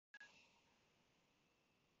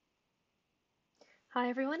Hi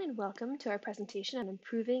everyone and welcome to our presentation on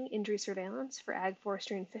improving injury surveillance for ag,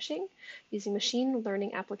 forestry, and fishing using machine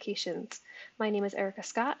learning applications. My name is Erika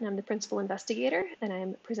Scott and I'm the principal investigator, and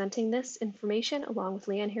I'm presenting this information along with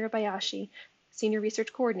Liane Hirabayashi, Senior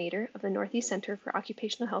Research Coordinator of the Northeast Center for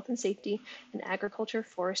Occupational Health and Safety in Agriculture,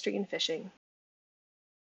 Forestry, and Fishing.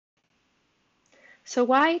 So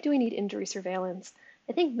why do we need injury surveillance?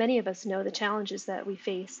 I think many of us know the challenges that we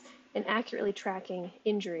face in accurately tracking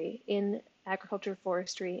injury in agriculture,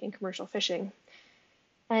 forestry, and commercial fishing.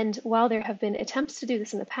 And while there have been attempts to do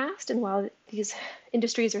this in the past, and while these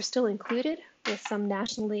industries are still included with some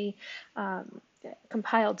nationally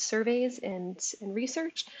compiled surveys and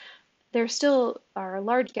research, there still are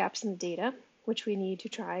large gaps in the data, which we need to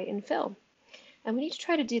try and fill. And we need to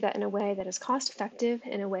try to do that in a way that is cost effective,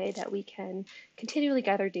 in a way that we can continually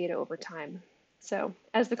gather data over time. So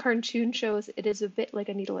as the cartoon shows, it is a bit like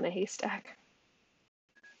a needle in a haystack.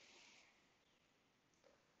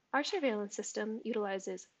 Our surveillance system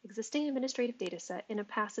utilizes existing administrative data set in a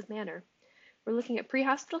passive manner. We're looking at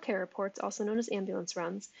pre-hospital care reports, also known as ambulance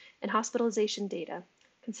runs, and hospitalization data,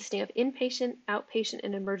 consisting of inpatient, outpatient,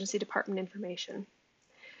 and emergency department information.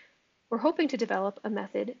 We're hoping to develop a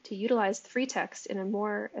method to utilize the free text in a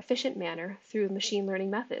more efficient manner through machine learning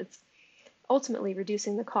methods, ultimately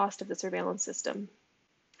reducing the cost of the surveillance system.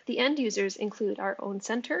 The end users include our own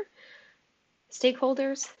center,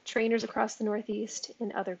 stakeholders, trainers across the Northeast,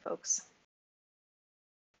 and other folks.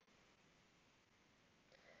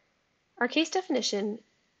 Our case definition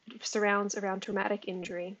surrounds around traumatic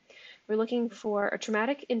injury. We're looking for a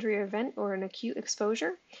traumatic injury event or an acute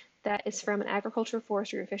exposure that is from an agricultural,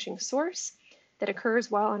 forestry, or fishing source that occurs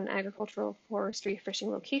while on an agricultural, forestry, fishing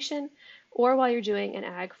location, or while you're doing an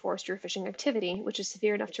ag, forestry, or fishing activity, which is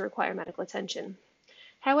severe enough to require medical attention.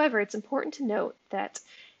 However, it's important to note that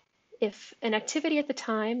if an activity at the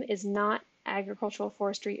time is not agricultural,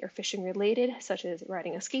 forestry, or fishing related, such as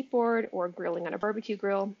riding a skateboard or grilling on a barbecue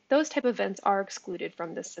grill, those type of events are excluded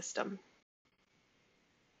from this system.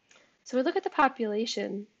 So we look at the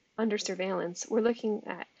population under surveillance. We're looking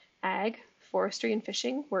at ag, forestry, and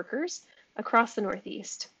fishing workers across the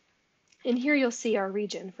Northeast. And here you'll see our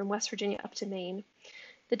region from West Virginia up to Maine.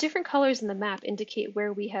 The different colors in the map indicate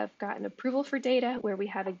where we have gotten approval for data, where we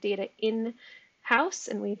have data in-house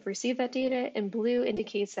and we've received that data, and blue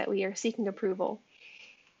indicates that we are seeking approval.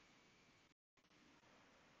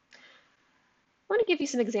 I want to give you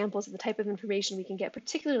some examples of the type of information we can get,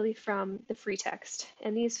 particularly from the free text,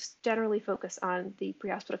 and these generally focus on the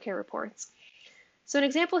pre-hospital care reports. So an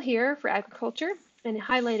example here for agriculture, and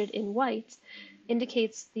highlighted in white,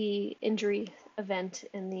 indicates the injury event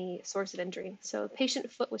and the source of injury. So the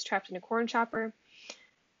patient foot was trapped in a corn chopper.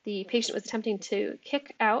 The patient was attempting to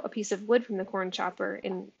kick out a piece of wood from the corn chopper,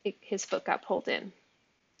 and his foot got pulled in.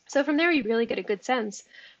 So from there, you really get a good sense,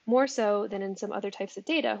 more so than in some other types of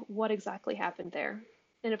data, what exactly happened there.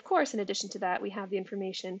 And of course, in addition to that, we have the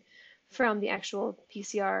information from the actual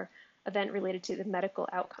PCR event related to the medical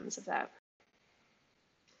outcomes of that.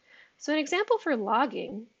 So an example for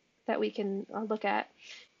logging that we can look at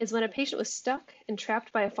is when a patient was stuck and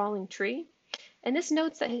trapped by a falling tree. And this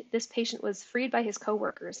notes that this patient was freed by his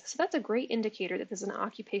coworkers. So that's a great indicator that there's an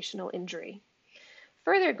occupational injury.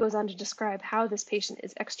 Further, it goes on to describe how this patient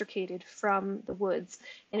is extricated from the woods,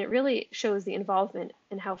 and it really shows the involvement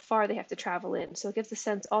and how far they have to travel in. So it gives a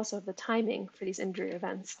sense also of the timing for these injury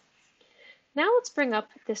events. Now let's bring up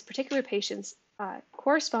this particular patient's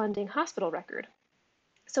corresponding hospital record.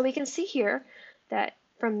 So we can see here that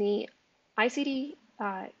from the ICD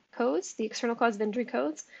codes, the external cause of injury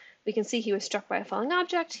codes, we can see he was struck by a falling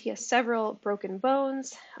object. He has several broken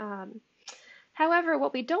bones. However,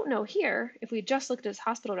 what we don't know here, if we just looked at his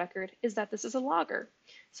hospital record, is that this is a logger.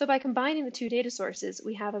 So by combining the two data sources,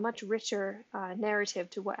 we have a much richer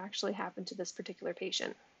narrative to what actually happened to this particular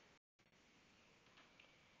patient.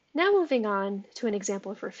 Now moving on to an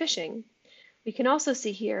example for fishing, we can also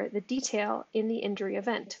see here the detail in the injury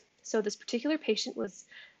event. So this particular patient was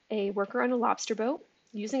a worker on a lobster boat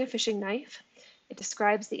using a fishing knife. It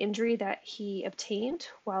describes the injury that he obtained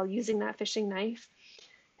while using that fishing knife.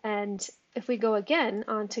 And if we go again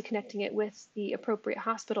on to connecting it with the appropriate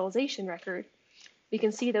hospitalization record, we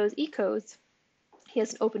can see those E-codes. He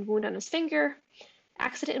has an open wound on his finger,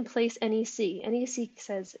 accident in place NEC. NEC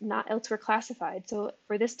says not elsewhere classified. So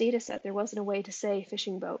for this data set, there wasn't a way to say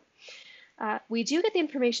fishing boat. We do get the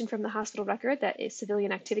information from the hospital record that is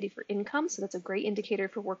civilian activity for income, so that's a great indicator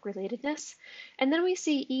for work-relatedness. And then we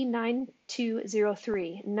see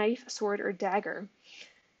E9203, knife, sword, or dagger.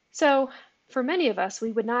 So for many of us,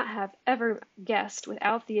 we would not have ever guessed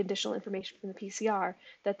without the additional information from the PCR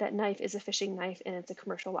that that knife is a fishing knife and it's a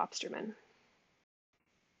commercial lobsterman.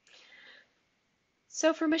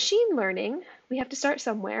 So for machine learning, we have to start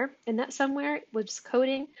somewhere, and that somewhere was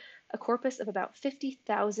coding a corpus of about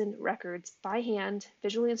 50,000 records by hand,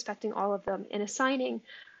 visually inspecting all of them, and assigning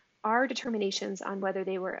our determinations on whether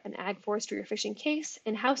they were an ag, forestry, or fishing case,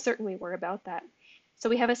 and how certain we were about that. So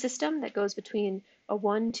we have a system that goes between a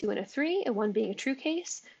 1, 2, and a 3, a 1 being a true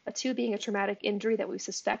case, a 2 being a traumatic injury that we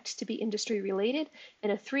suspect to be industry related,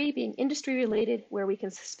 and a 3 being industry related where we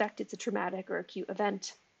can suspect it's a traumatic or acute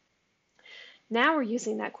event. Now we're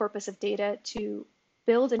using that corpus of data to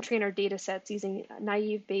build and train our data sets using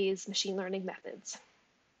naive Bayes machine learning methods.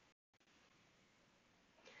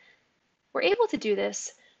 We're able to do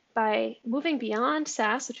this by moving beyond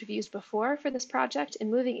SAS, which we've used before for this project, and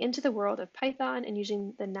moving into the world of Python and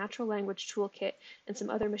using the natural language toolkit and some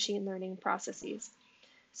other machine learning processes.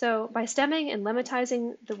 So by stemming and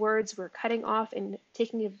lemmatizing the words, we're cutting off and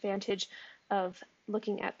taking advantage of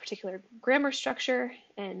looking at particular grammar structure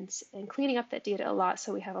and cleaning up that data a lot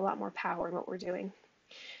so we have a lot more power in what we're doing.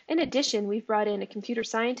 In addition, we've brought in a computer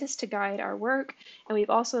scientist to guide our work, and we've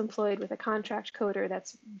also employed with a contract coder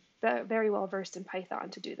that's very well versed in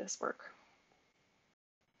Python to do this work.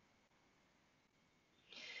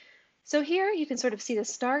 So here you can sort of see the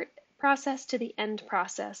start process to the end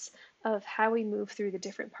process of how we move through the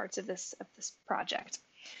different parts of this project.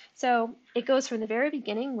 So it goes from the very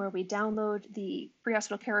beginning where we download the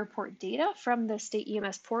pre-hospital care report data from the state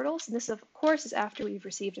EMS portals. And this, of course, is after we've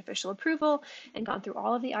received official approval and gone through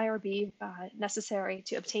all of the IRB necessary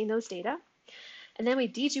to obtain those data. And then we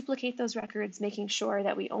deduplicate those records, making sure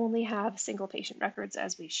that we only have single patient records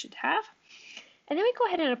as we should have. And then we go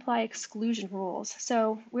ahead and apply exclusion rules.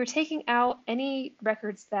 So we're taking out any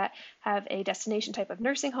records that have a destination type of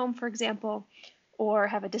nursing home, for example, or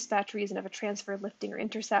have a dispatch reason of a transfer, lifting, or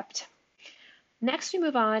intercept. Next, we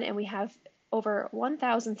move on and we have over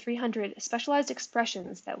 1,300 specialized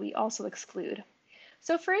expressions that we also exclude.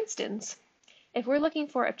 So for instance, if we're looking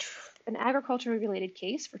for an agriculturally related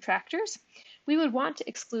case for tractors, we would want to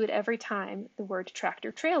exclude every time the word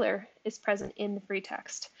tractor trailer is present in the free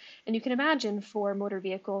text. And you can imagine for motor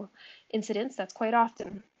vehicle incidents, that's quite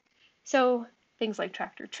often. So things like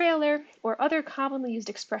tractor trailer or other commonly used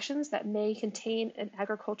expressions that may contain an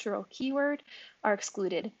agricultural keyword are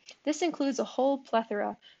excluded. This includes a whole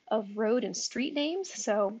plethora of road and street names,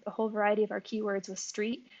 so a whole variety of our keywords with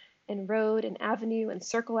street and road and avenue and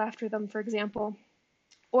circle after them, for example.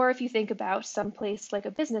 Or if you think about some place like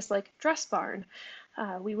a business like Dress Barn,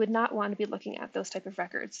 we would not want to be looking at those type of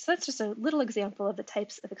records. So that's just a little example of the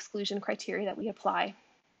types of exclusion criteria that we apply.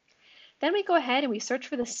 Then we go ahead and we search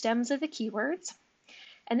for the stems of the keywords.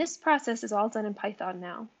 And this process is all done in Python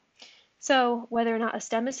now. So whether or not a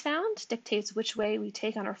stem is found dictates which way we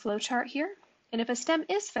take on our flowchart here. And if a stem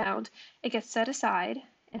is found, it gets set aside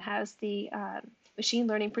and has the machine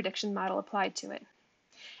learning prediction model applied to it.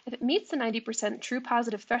 If it meets the 90% true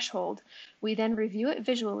positive threshold, we then review it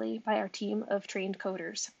visually by our team of trained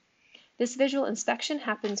coders. This visual inspection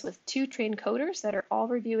happens with 2 trained coders that are all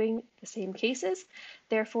reviewing the same cases.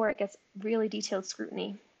 Therefore, it gets really detailed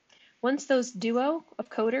scrutiny. Once those duo of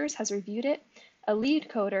coders has reviewed it, a lead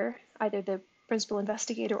coder, either the principal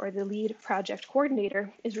investigator or the lead project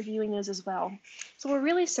coordinator, is reviewing those as well. So we're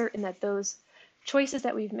really certain that those choices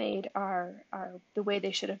that we've made are the way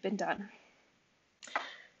they should have been done.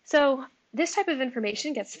 So this type of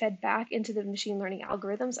information gets fed back into the machine learning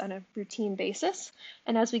algorithms on a routine basis.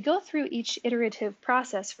 And as we go through each iterative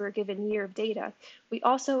process for a given year of data, we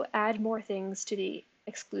also add more things to the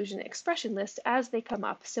exclusion expression list as they come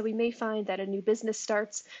up. So we may find that a new business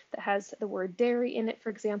starts that has the word dairy in it, for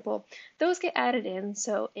example. Those get added in,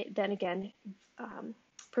 so it then again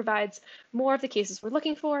provides more of the cases we're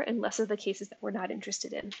looking for and less of the cases that we're not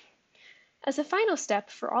interested in. As a final step,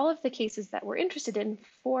 for all of the cases that we're interested in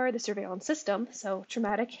for the surveillance system, so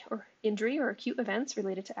traumatic or injury or acute events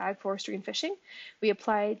related to ag, forestry, and fishing, we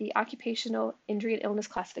apply the occupational injury and illness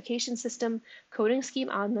classification system coding scheme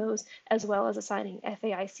on those, as well as assigning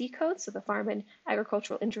FAIC codes, so the Farm and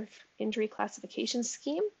Agricultural Injury Classification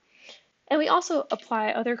Scheme. And we also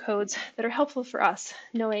apply other codes that are helpful for us,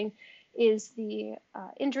 knowing is the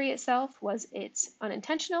injury itself, was it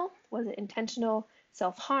unintentional, was it intentional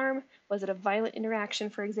self-harm, was it a violent interaction,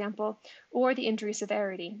 for example, or the injury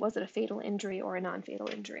severity, was it a fatal injury or a non-fatal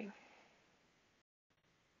injury.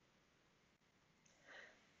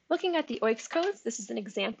 Looking at the OICS codes, this is an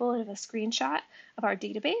example of a screenshot of our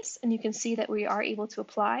database, and you can see that we are able to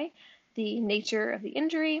apply the nature of the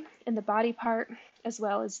injury and the body part, as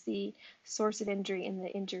well as the source of injury and the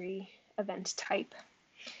injury event type.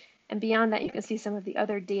 And beyond that, you can see some of the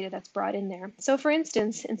other data that's brought in there. So for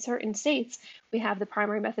instance, in certain states, we have the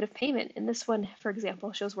primary method of payment. And this one, for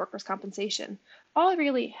example, shows workers' compensation. All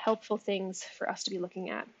really helpful things for us to be looking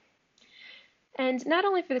at. And not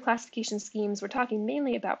only for the classification schemes, we're talking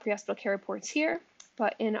mainly about pre-hospital care reports here,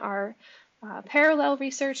 but in our parallel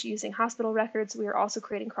research using hospital records, we are also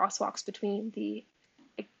creating crosswalks between the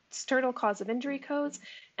external cause of injury codes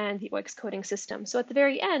and the OICS coding system. So at the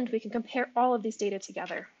very end, we can compare all of these data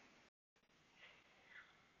together.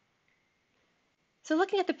 So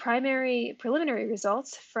looking at the preliminary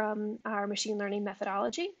results from our machine learning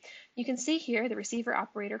methodology, you can see here the receiver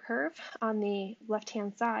operator curve on the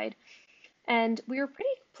left-hand side. And we were pretty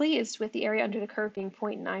pleased with the area under the curve being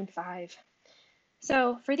 0.95.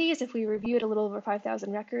 So for these, if we reviewed a little over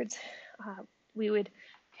 5,000 records, we would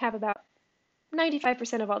have about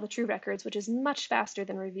 95% of all the true records, which is much faster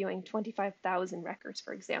than reviewing 25,000 records,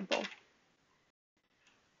 for example.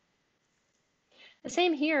 The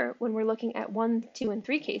same here when we're looking at 1, 2, and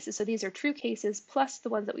 3 cases. So these are true cases plus the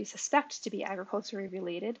ones that we suspect to be agriculturally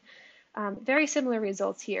related. Very similar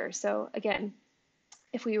results here. So again,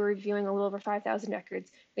 if we were reviewing a little over 5,000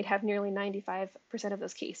 records, we'd have nearly 95% of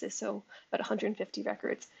those cases, so about 150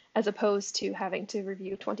 records, as opposed to having to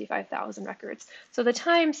review 25,000 records. So the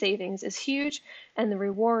time savings is huge, and the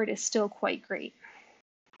reward is still quite great.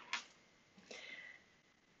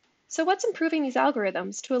 So what's improving these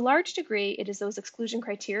algorithms? To a large degree, it is those exclusion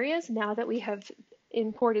criteria. Now that we have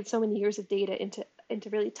imported so many years of data into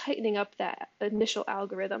really tightening up that initial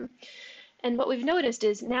algorithm. And what we've noticed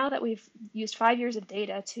is now that we've used 5 years of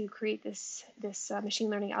data to create this machine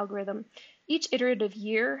learning algorithm, each iterative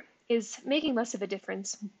year is making less of a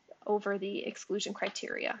difference over the exclusion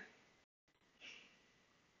criteria.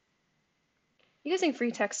 Using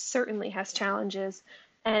free text certainly has challenges,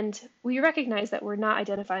 and we recognize that we're not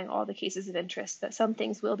identifying all the cases of interest, that some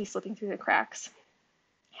things will be slipping through the cracks.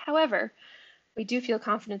 However, we do feel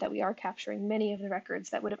confident that we are capturing many of the records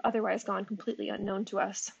that would have otherwise gone completely unknown to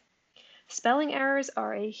us. Spelling errors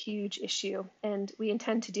are a huge issue, and we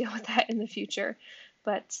intend to deal with that in the future,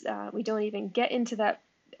 but we don't even get into that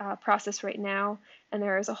process right now, and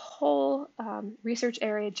there is a whole research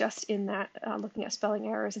area just in that, looking at spelling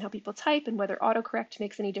errors and how people type and whether autocorrect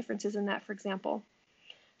makes any differences in that, for example.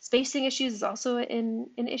 Spacing issues is also an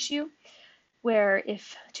issue, where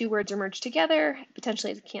if two words are merged together,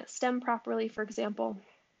 potentially it can't stem properly, for example.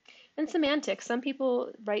 And semantics, some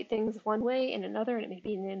people write things one way and another, and it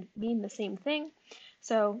may mean the same thing.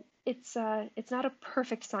 So it's not a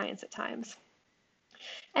perfect science at times.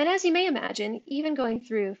 And as you may imagine, even going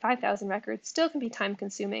through 5,000 records still can be time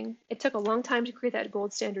consuming. It took a long time to create that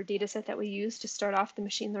gold standard data set that we used to start off the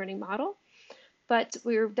machine learning model, but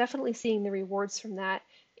we're definitely seeing the rewards from that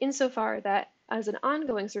insofar that as an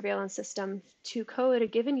ongoing surveillance system to code a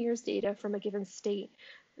given year's data from a given state,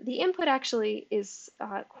 the input actually is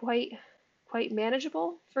quite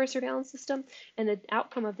manageable for a surveillance system, and the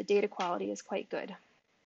outcome of the data quality is quite good.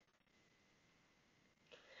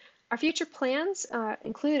 Our future plans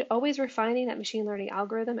include always refining that machine learning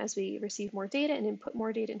algorithm as we receive more data and input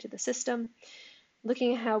more data into the system,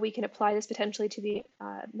 looking at how we can apply this potentially to the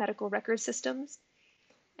medical record systems,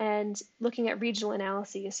 and looking at regional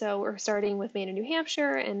analyses. So we're starting with Maine and New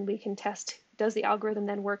Hampshire, and we can test, does the algorithm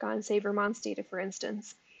then work on, say, Vermont's data, for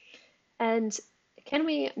instance? And can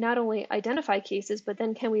we not only identify cases, but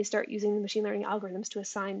then can we start using the machine learning algorithms to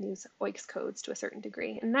assign these OICS codes to a certain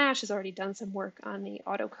degree? And MASH has already done some work on the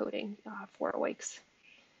auto coding for OICS.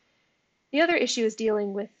 The other issue is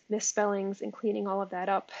dealing with misspellings and cleaning all of that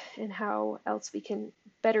up, and how else we can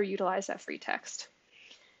better utilize that free text.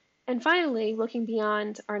 And finally, looking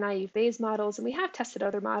beyond our naive Bayes models, and we have tested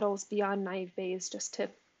other models beyond naive Bayes just to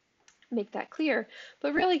make that clear,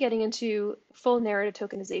 but really getting into full narrative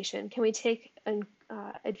tokenization. Can we take an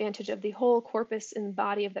advantage of the whole corpus and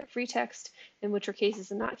body of that free text, in which are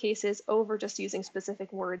cases and not cases, over just using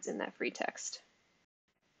specific words in that free text?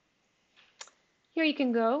 Here you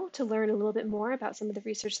can go to learn a little bit more about some of the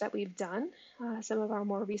research that we've done, some of our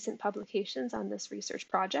more recent publications on this research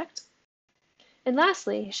project. And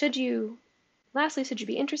lastly, should you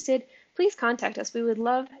be interested, please contact us. We would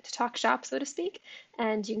love to talk shop, so to speak,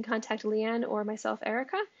 and you can contact Liane or myself,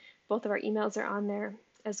 Erika. Both of our emails are on there,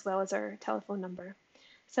 as well as our telephone number.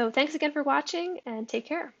 So thanks again for watching, and take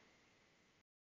care.